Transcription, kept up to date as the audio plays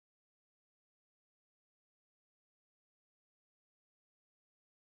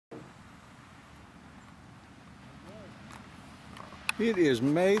It is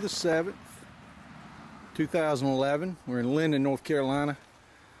May the 7th, 2011. We're in Linden, North Carolina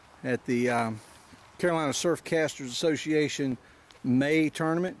at the Carolina Surf Casters Association May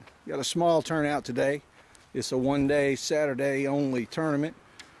tournament. Got a small turnout today. It's a one-day, Saturday-only tournament.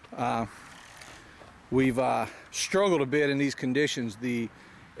 We've struggled a bit in these conditions. The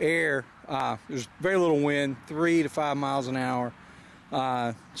air, there's very little wind, 3 to 5 miles an hour.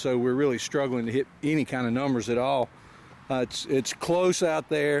 So we're really struggling to hit any kind of numbers at all. It's close out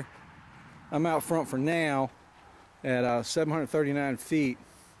there. I'm out front for now at 739 feet.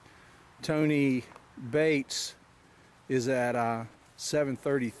 Tony Bates is at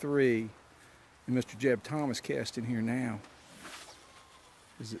 733, and Mr. Jeb Thomas casting here now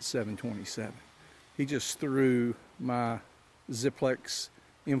is at 727. He just threw my Ziplex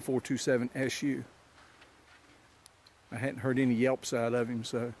M427 SU. I hadn't heard any yelps out of him,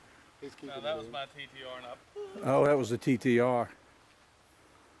 so. No, that was my TTR and up. Oh, that was the TTR.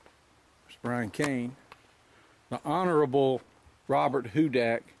 It's Brian Kane. The Honorable Robert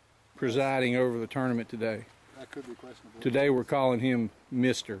Hudak presiding over the tournament today. That could be questionable. Today we're calling him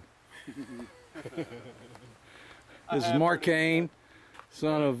Mr. This is Mark Kane,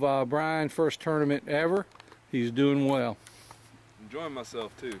 son of Brian, first tournament ever. He's doing well. Enjoying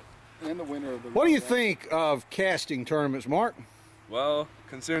myself too. And the winner of the What do you think of casting tournaments, Mark? Well,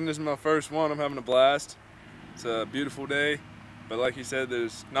 considering this is my first one, I'm having a blast. It's a beautiful day, but like you said,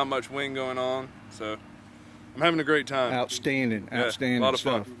 there's not much wind going on, so I'm having a great time. Outstanding, Yeah, outstanding a lot of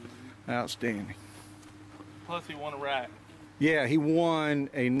stuff. fun. Outstanding. Plus he won a rack. Yeah, he won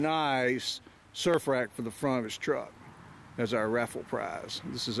a nice surf rack for the front of his truck as our raffle prize.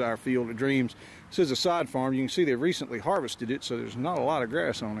 This is our Field of Dreams. This is a side farm. You can see they recently harvested it, so there's not a lot of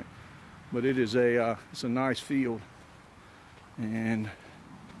grass on it, but it is it's a nice field. And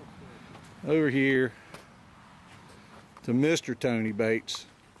over here to Mr. Tony Bates,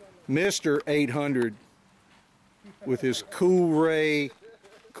 Mr. 800 with his cool ray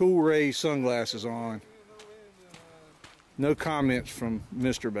sunglasses on. No comments from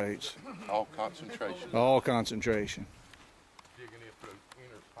Mr. Bates. all concentration. All concentration.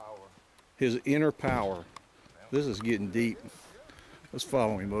 His inner power. This is getting deep. Let's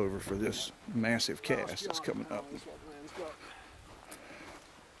follow him over for this massive cast that's coming up.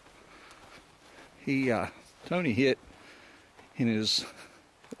 Tony hit in his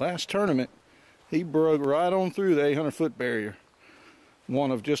last tournament. He broke right on through the 800-foot barrier.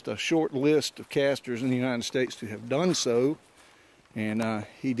 One of just a short list of casters in the United States to have done so, and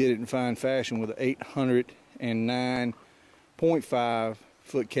he did it in fine fashion with an 809.5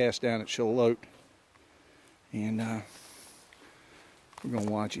 foot cast down at Charlotte. And we're gonna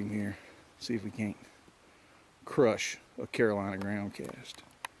watch him here, see if we can't crush a Carolina ground cast.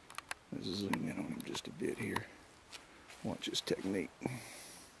 Let's zoom in on him just a bit here. Watch his technique.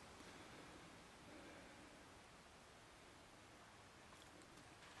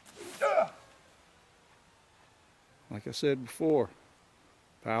 Like I said before,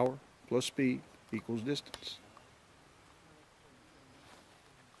 power plus speed equals distance.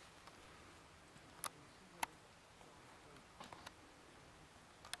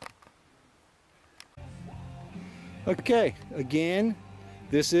 Okay, again,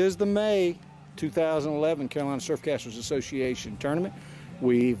 this is the May 2011 Carolina Surfcasters Association tournament.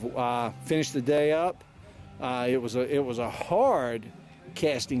 We've finished the day up. It was a hard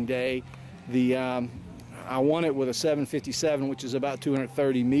casting day. I won it with a 757, which is about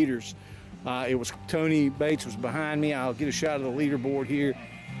 230 meters. It was Tony Bates was behind me. I'll get a shot of the leaderboard here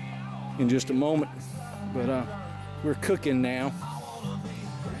in just a moment. But we're cooking now,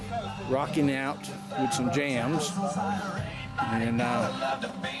 rocking out with some jams, and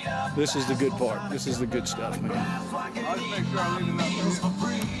this is the good part. This is the good stuff, man.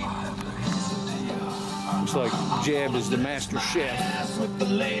 Looks like Jeb is the master chef.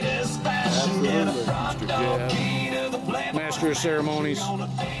 Absolutely, Mr. Jeb. Master of ceremonies.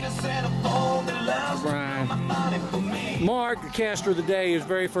 Brian. Mark, the caster of the day, his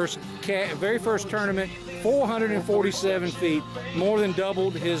very first tournament, 447 feet, more than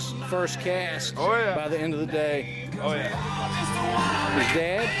doubled his first cast by the end of the day. Oh yeah. His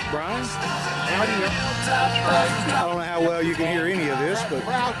dad, Brian. I don't know how well you can hear any of this, but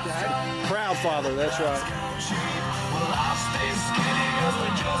proud father, that's right.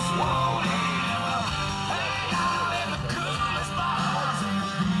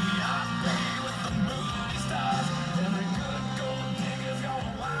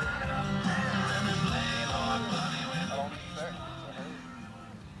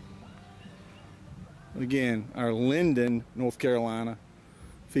 Again, our Linden, North Carolina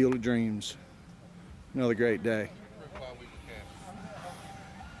Field of Dreams. Another great day.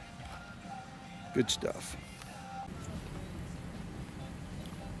 Good stuff.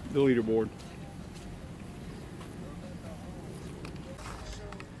 The leaderboard.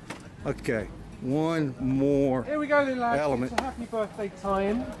 Okay, one more Here we go then, lads. element. It's a happy birthday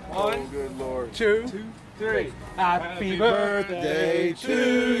time. Oh, good Lord. 2, 3. Happy birthday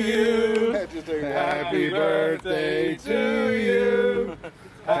to you. Happy birthday to you.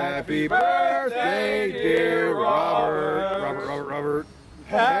 Happy birthday, dear Robert. Robert.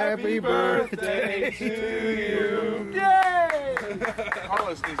 Happy birthday to you. Yay!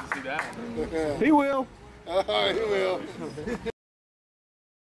 Carlos needs to see that one. He will. He will.